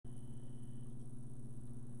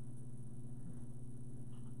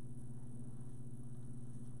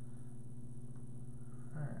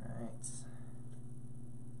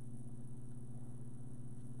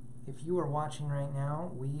if you are watching right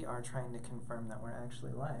now, we are trying to confirm that we're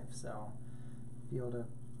actually live, so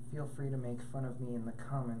feel free to make fun of me in the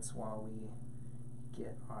comments while we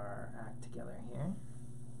get our act together here.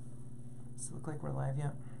 Does it look like we're live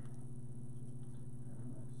yet?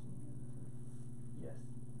 Yes.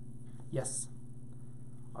 Yes.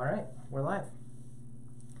 All right, we're live.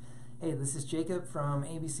 Hey, this is Jacob from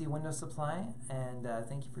ABC Window Supply, and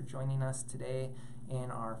thank you for joining us today in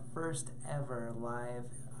our first ever live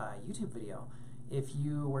YouTube video. If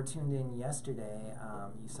you were tuned in yesterday,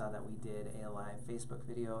 you saw that we did a live Facebook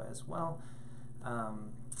video as well.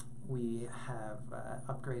 We have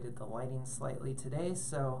upgraded the lighting slightly today,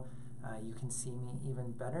 so you can see me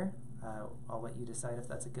even better. I'll let you decide if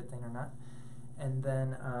that's a good thing or not. And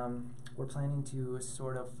then we're planning to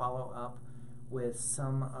sort of follow up with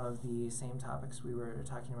some of the same topics we were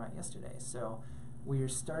talking about yesterday. So we are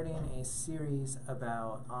starting a series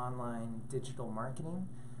about online digital marketing.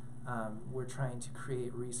 We're trying to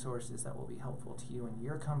create resources that will be helpful to you and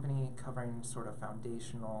your company, covering sort of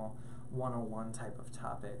foundational 101 type of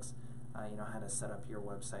topics. You know, how to set up your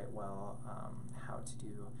website well, how to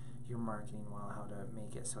do your marketing well, how to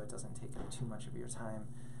make it so it doesn't take up too much of your time,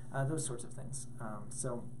 those sorts of things.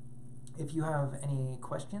 So if you have any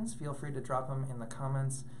questions, feel free to drop them in the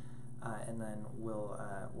comments, and then we'll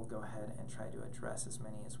go ahead and try to address as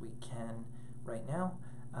many as we can right now.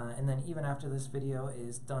 And then even after this video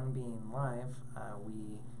is done being live,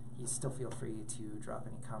 you still feel free to drop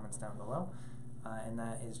any comments down below, and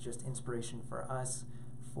that is just inspiration for us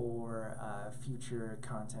for future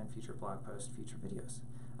content, future blog posts, future videos.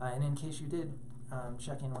 And in case you did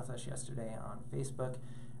check in with us yesterday on Facebook,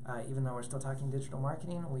 even though we're still talking digital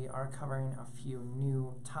marketing, we are covering a few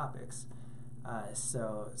new topics.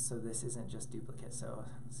 So this isn't just duplicate, so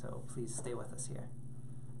please stay with us here.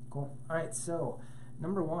 Cool. All right, so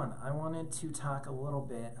number one, I wanted to talk a little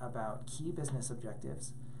bit about key business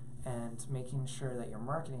objectives and making sure that your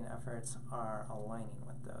marketing efforts are aligning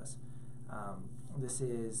with those. This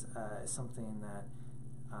is something that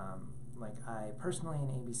like I personally in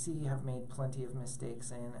ABC have made plenty of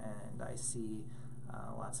mistakes in, and I see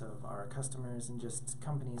lots of our customers and just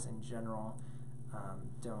companies in general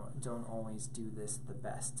don't always do this the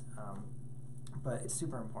best, but it's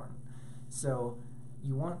super important. So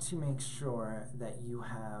you want to make sure that you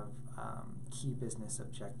have key business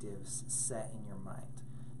objectives set in your mind.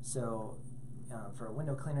 So for a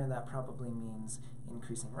window cleaner, that probably means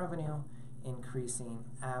increasing revenue, increasing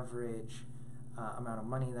average amount of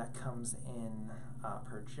money that comes in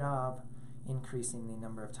per job, increasing the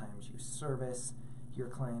number of times you service your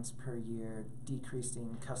clients per year,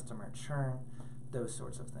 decreasing customer churn, those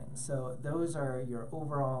sorts of things. So those are your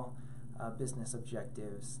overall business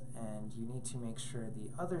objectives, and you need to make sure the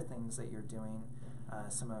other things that you're doing,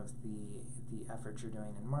 some of the efforts you're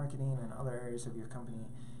doing in marketing and other areas of your company,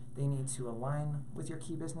 they need to align with your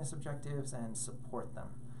key business objectives and support them.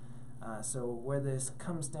 So where this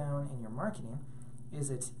comes down in your marketing is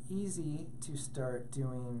it's easy to start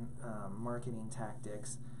doing marketing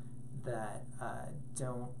tactics that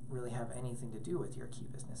don't really have anything to do with your key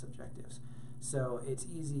business objectives. So it's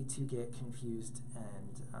easy to get confused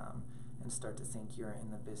and start to think you're in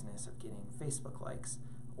the business of getting Facebook likes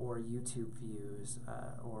or YouTube views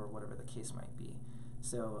or whatever the case might be.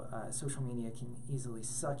 So social media can easily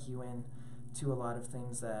suck you in to a lot of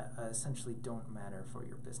things that essentially don't matter for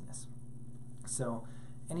your business. So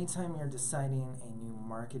anytime you're deciding a new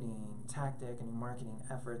marketing tactic, a new marketing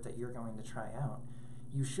effort that you're going to try out,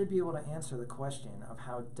 you should be able to answer the question of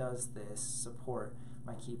how does this support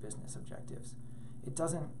my key business objectives. It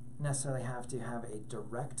doesn't necessarily have to have a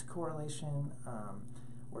direct correlation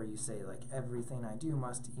where you say like everything I do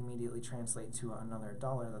must immediately translate to another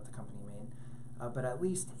dollar that the company made, but at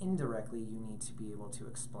least indirectly you need to be able to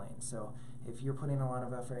explain. So if you're putting a lot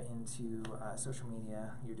of effort into social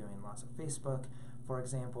media, you're doing lots of Facebook, for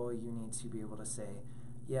example, you need to be able to say,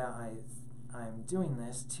 yeah, I'm doing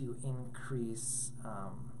this to increase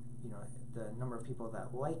you know, the number of people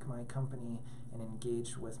that like my company and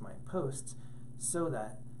engage with my posts, so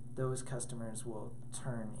that those customers will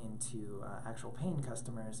turn into actual paying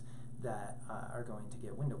customers that are going to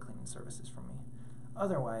get window cleaning services from me.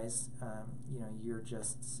 Otherwise, you know, you're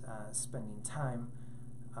just spending time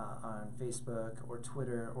on Facebook or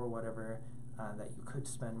Twitter or whatever that you could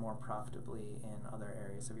spend more profitably in other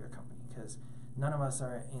areas of your company, because none of us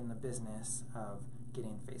are in the business of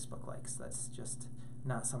getting Facebook likes. That's just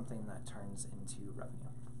not something that turns into revenue.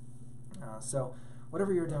 So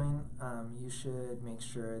whatever you're doing, you should make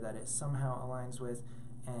sure that it somehow aligns with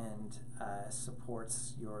and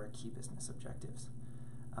supports your key business objectives.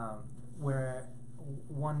 Where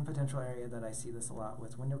one potential area that I see this a lot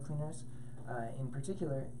with window cleaners, in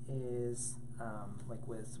particular, is like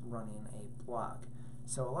with running a blog.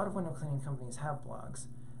 So a lot of window cleaning companies have blogs,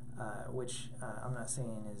 which I'm not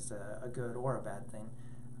saying is a good or a bad thing,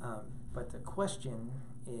 but the question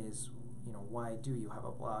is, why do you have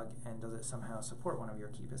a blog, and does it somehow support one of your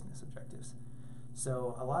key business objectives?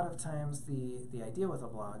 So a lot of times the idea with a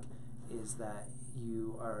blog is that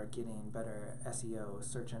you are getting better SEO,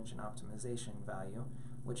 search engine optimization value,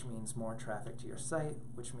 which means more traffic to your site,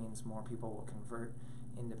 which means more people will convert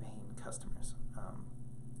into paying customers.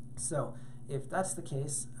 So if that's the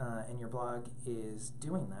case, and your blog is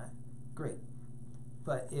doing that, great.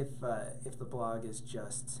 But if the blog is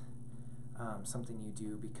just something you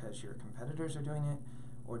do because your competitors are doing it,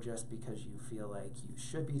 or just because you feel like you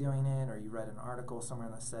should be doing it, or you read an article somewhere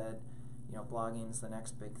that said, blogging's the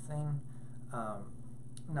next big thing.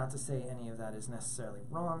 Not to say any of that is necessarily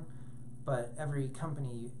wrong, but every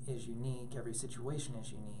company is unique, every situation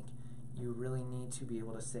is unique. You really need to be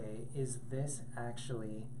able to say, is this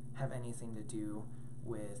actually have anything to do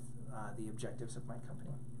with the objectives of my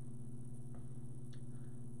company?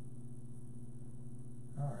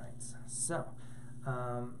 All right, so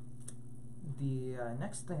the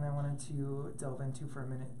next thing I wanted to delve into for a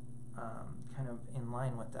minute, kind of in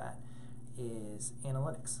line with that, is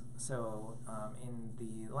analytics. So in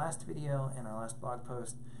the last video and our last blog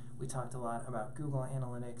post, we talked a lot about Google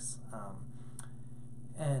Analytics,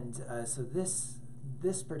 and so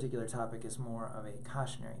this particular topic is more of a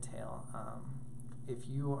cautionary tale. If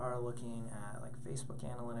you are looking at like Facebook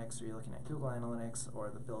Analytics, or you're looking at Google Analytics,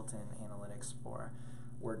 or the built-in analytics for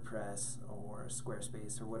WordPress or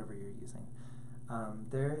Squarespace or whatever you're using,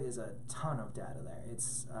 there is a ton of data there.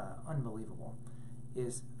 It's unbelievable.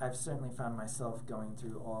 I've certainly found myself going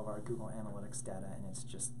through all of our Google Analytics data, and it's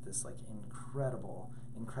just this like incredible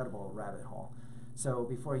rabbit hole. So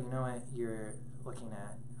before you know it, you're looking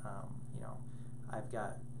at, I've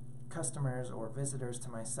got customers or visitors to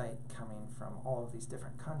my site coming from all of these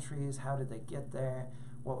different countries. How did they get there?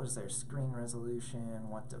 What was their screen resolution?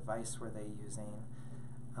 What device were they using?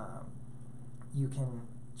 You can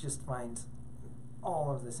just find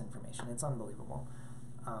all of this information. It's unbelievable.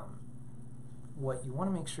 What you want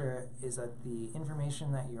to make sure is that the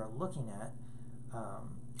information that you're looking at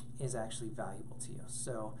is actually valuable to you.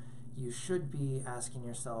 So you should be asking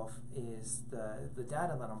yourself, is the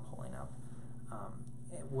data that I'm pulling up,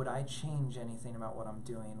 would I change anything about what I'm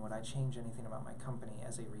doing? Would I change anything about my company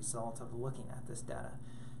as a result of looking at this data?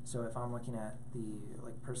 So if I'm looking at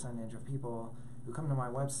the percentage of people who come to my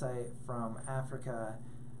website from Africa,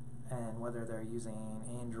 and whether they're using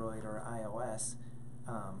Android or iOS,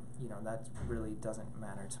 that really doesn't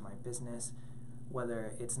matter to my business.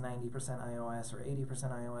 Whether it's 90% iOS or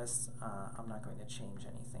 80% iOS, I'm not going to change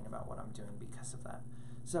anything about what I'm doing because of that.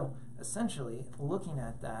 So essentially, looking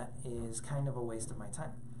at that is kind of a waste of my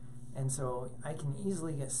time. And so I can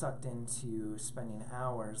easily get sucked into spending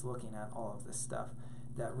hours looking at all of this stuff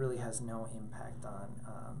that really has no impact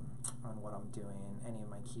on what I'm doing, any of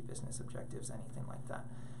my key business objectives, anything like that.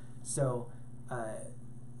 So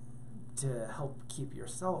to help keep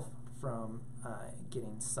yourself from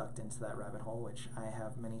getting sucked into that rabbit hole, which I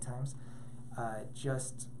have many times,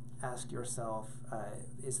 just ask yourself,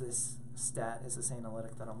 is this stat, is this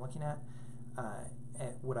analytic that I'm looking at,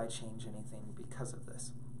 would I change anything because of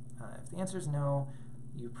this? If the answer is no,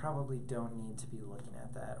 you probably don't need to be looking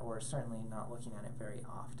at that, or certainly not looking at it very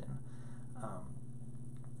often.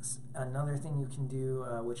 Another thing you can do,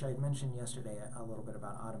 which I mentioned yesterday a little bit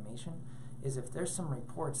about automation, is if there's some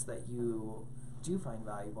reports that you do find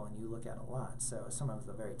valuable and you look at a lot, so some of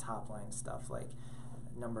the very top line stuff like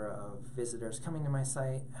number of visitors coming to my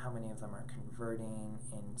site, how many of them are converting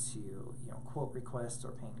into quote requests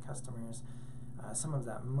or paying customers, some of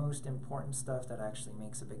that most important stuff that actually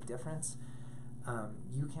makes a big difference,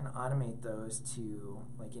 you can automate those to,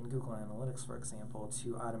 like in Google Analytics for example,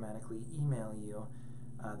 to automatically email you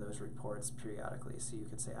those reports periodically. So you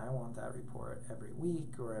could say, I want that report every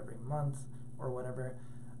week or every month or whatever.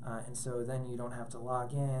 And so then you don't have to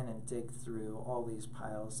log in and dig through all these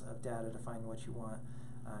piles of data to find what you want.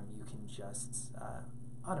 You can just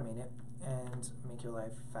automate it and make your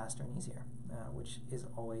life faster and easier, which is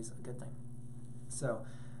always a good thing. So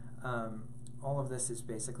all of this is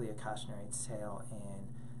basically a cautionary tale in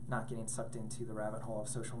not getting sucked into the rabbit hole of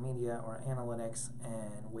social media or analytics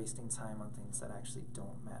and wasting time on things that actually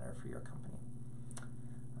don't matter for your company.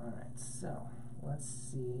 All right, so let's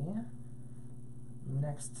see.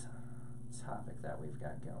 Next topic that we've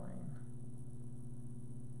got going.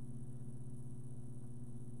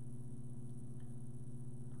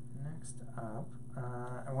 Next up,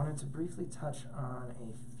 I wanted to briefly touch on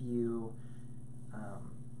a few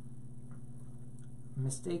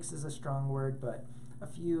mistakes is a strong word, but a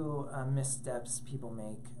few missteps people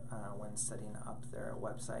make when setting up their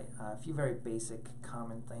website. A few very basic,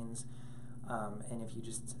 common things, and if you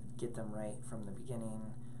just get them right from the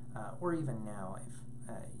beginning, or even now, if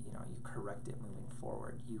you correct it moving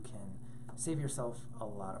forward, you can save yourself a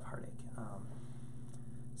lot of heartache.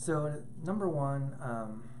 So number one,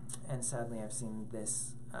 and sadly I've seen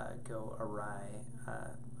this go awry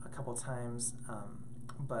a couple times,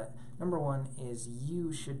 but number one is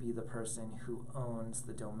you should be the person who owns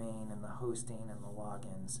the domain and the hosting and the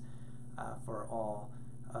logins for all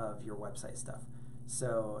of your website stuff.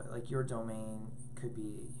 So like your domain could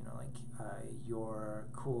be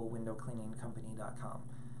yourcoolwindowcleaningcompany.com.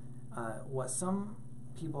 What some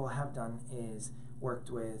people have done is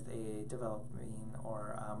worked with a developing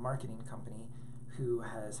or a marketing company who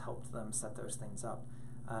has helped them set those things up.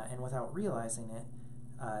 And without realizing it,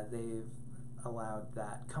 they've allowed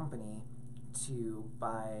that company to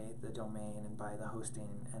buy the domain and buy the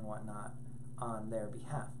hosting and whatnot on their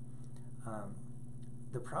behalf.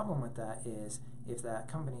 The problem with that is if that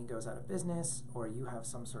company goes out of business, or you have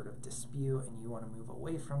some sort of dispute and you want to move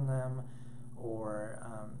away from them, or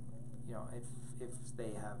if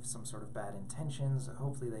they have some sort of bad intentions,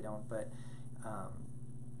 hopefully they don't, but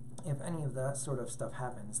if any of that sort of stuff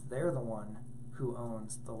happens, they're the one who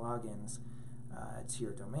owns the logins to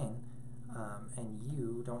your domain, and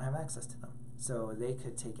you don't have access to them. So they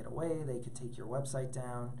could take it away, they could take your website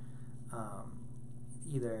down,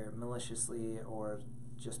 either maliciously or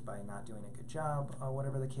just by not doing a good job,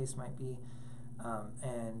 whatever the case might be,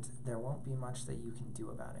 and there won't be much that you can do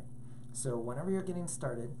about it. So whenever you're getting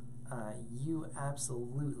started, you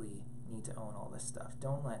absolutely need to own all this stuff.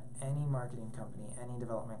 Don't let any marketing company, any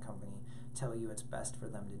development company tell you it's best for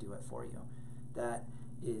them to do it for you. That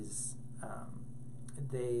is,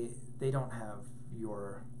 they don't have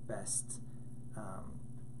your best,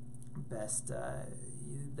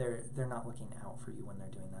 they're not looking out for you when they're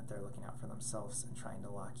doing that. They're looking out for themselves and trying to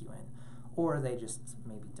lock you in. Or they just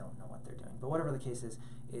maybe don't know what they're doing. But whatever the case is,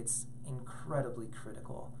 it's incredibly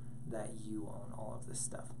critical that you own all of this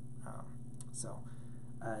stuff. So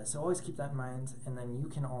always keep that in mind, and then you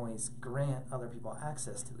can always grant other people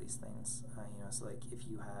access to these things. So like if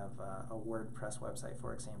you have a WordPress website,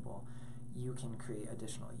 for example, you can create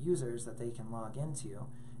additional users that they can log into,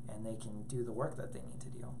 and they can do the work that they need to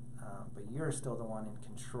do. But you're still the one in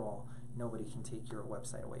control. Nobody can take your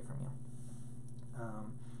website away from you.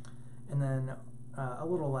 And then a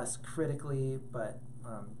little less critically, but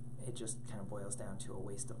it just kind of boils down to a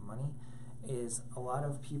waste of money, is a lot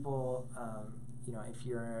of people, if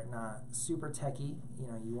you're not super techy,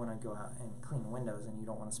 you want to go out and clean windows and you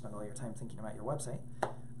don't want to spend all your time thinking about your website,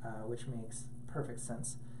 which makes perfect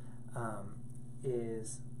sense,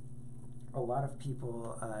 is a lot of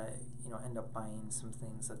people end up buying some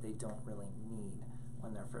things that they don't really need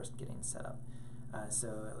when they're first getting set up.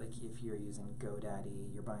 So like if you're using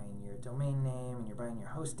GoDaddy, you're buying your domain name and you're buying your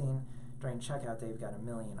hosting. During checkout, they've got a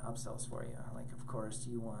million upsells for you. Like, of course,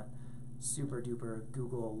 you want super duper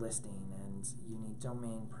Google listing, and you need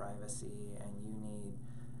domain privacy, and you need,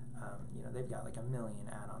 they've got like a million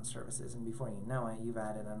add-on services, and before you know it, you've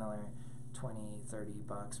added another 20, 30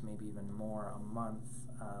 bucks, maybe even more a month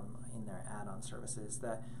in their add-on services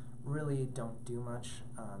that really don't do much.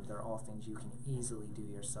 They're all things you can easily do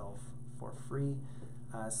yourself for free.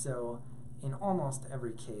 So in almost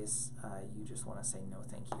every case, you just want to say no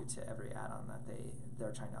thank you to every add-on that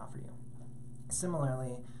they're trying to offer you.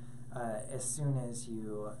 Similarly, as soon as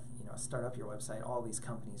you start up your website, all these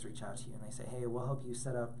companies reach out to you and they say, hey, we'll help you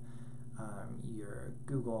set up your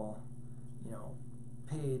Google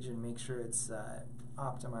page and make sure it's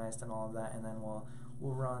optimized and all of that, and then we'll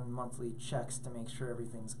run monthly checks to make sure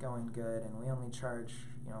everything's going good, and we only charge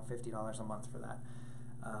 $50 a month for that.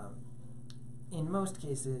 In most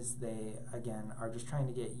cases, they, again, are just trying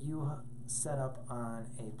to get you set up on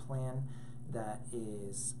a plan that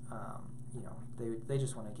is, they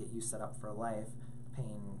just want to get you set up for life,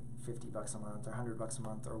 paying $50 a month or $100 a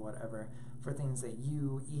month or whatever for things that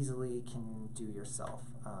you easily can do yourself.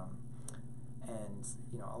 And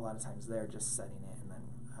a lot of times they're just setting it and then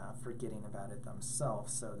forgetting about it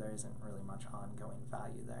themselves, so there isn't really much ongoing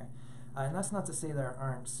value there. And that's not to say there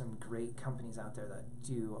aren't some great companies out there that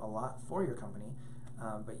do a lot for your company,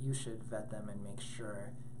 but you should vet them and make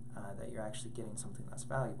sure that you're actually getting something that's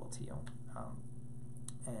valuable to you,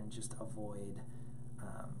 and just avoid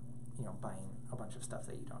buying a bunch of stuff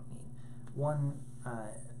that you don't need. One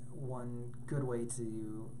good way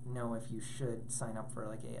to know if you should sign up for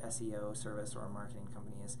like a SEO service or a marketing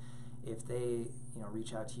company is if they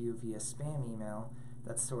reach out to you via spam email,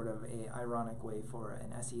 that's sort of a ironic way for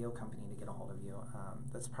an SEO company to get a hold of you.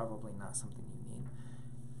 That's probably not something you need.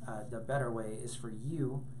 The better way is for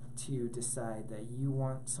you to decide that you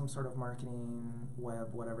want some sort of marketing,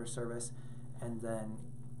 web, whatever service, and then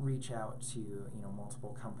reach out to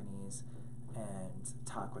multiple companies and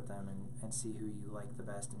talk with them and see who you like the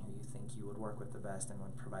best and who you think you would work with the best and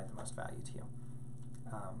would provide the most value to you.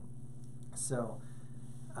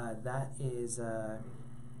 That is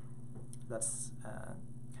that's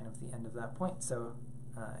kind of the end of that point. So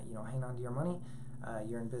hang on to your money.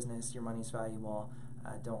 You're in business. Your money's valuable.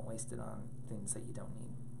 Don't waste it on things that you don't need.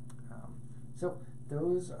 So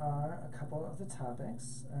those are a couple of the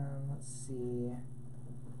topics. Let's see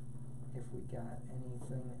if we got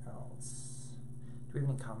anything else. Do we have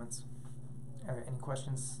any comments or any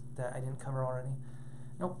questions that I didn't cover already?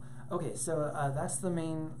 Nope. Okay, so that's the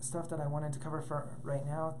main stuff that I wanted to cover for right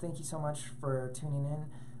now. Thank you so much for tuning in.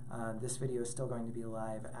 This video is still going to be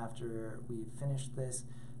live after we've finished this,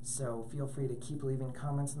 so feel free to keep leaving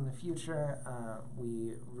comments in the future.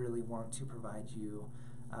 We really want to provide you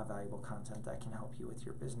valuable content that can help you with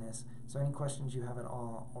your business. So any questions you have at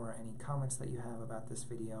all or any comments that you have about this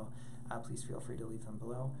video, please feel free to leave them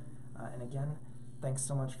below. And again, thanks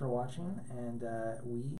so much for watching, and we